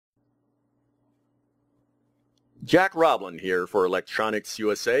Jack Roblin here for Electronics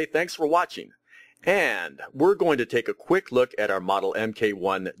USA. Thanks for watching. And we're going to take a quick look at our model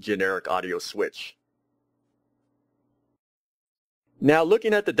MK-1 generic audio switch. Now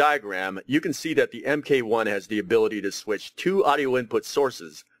looking at the diagram, you can see that the MK-1 has the ability to switch two audio input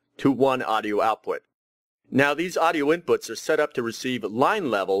sources to one audio output. Now these audio inputs are set up to receive line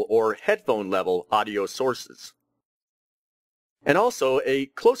level or headphone level audio sources. And also, a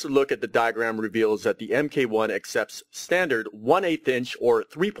closer look at the diagram reveals that the MK-1 accepts standard 1/8 inch or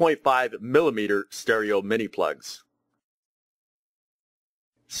 3.5 millimeter stereo mini plugs.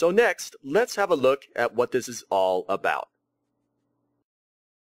 So next, let's have a look at what this is all about.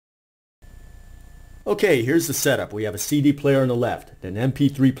 Okay, here's the setup. We have a CD player on the left, an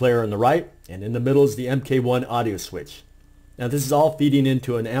MP3 player on the right, and in the middle is the MK-1 audio switch. Now this is all feeding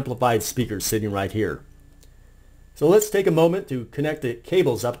into an amplified speaker sitting right here. So let's take a moment to connect the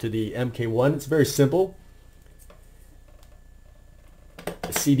cables up to the MK-1. It's very simple.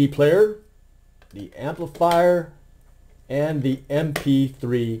 The CD player, the amplifier, and the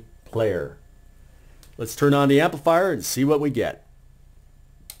MP3 player. Let's turn on the amplifier and see what we get.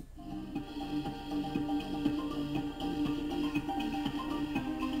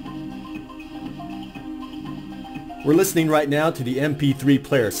 We're listening right now to the MP3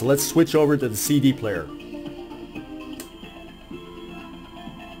 player, so let's switch over to the CD player.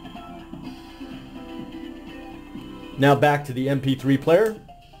 Now back to the MP3 player.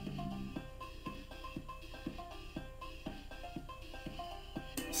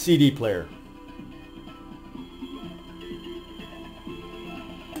 CD player.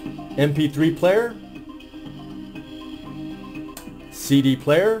 MP3 player. CD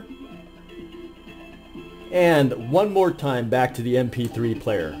player. And one more time back to the MP3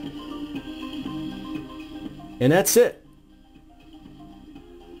 player. And that's it.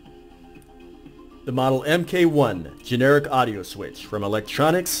 The model MK-1 generic audio switch from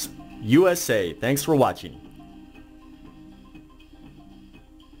Electronics USA. Thanks for watching.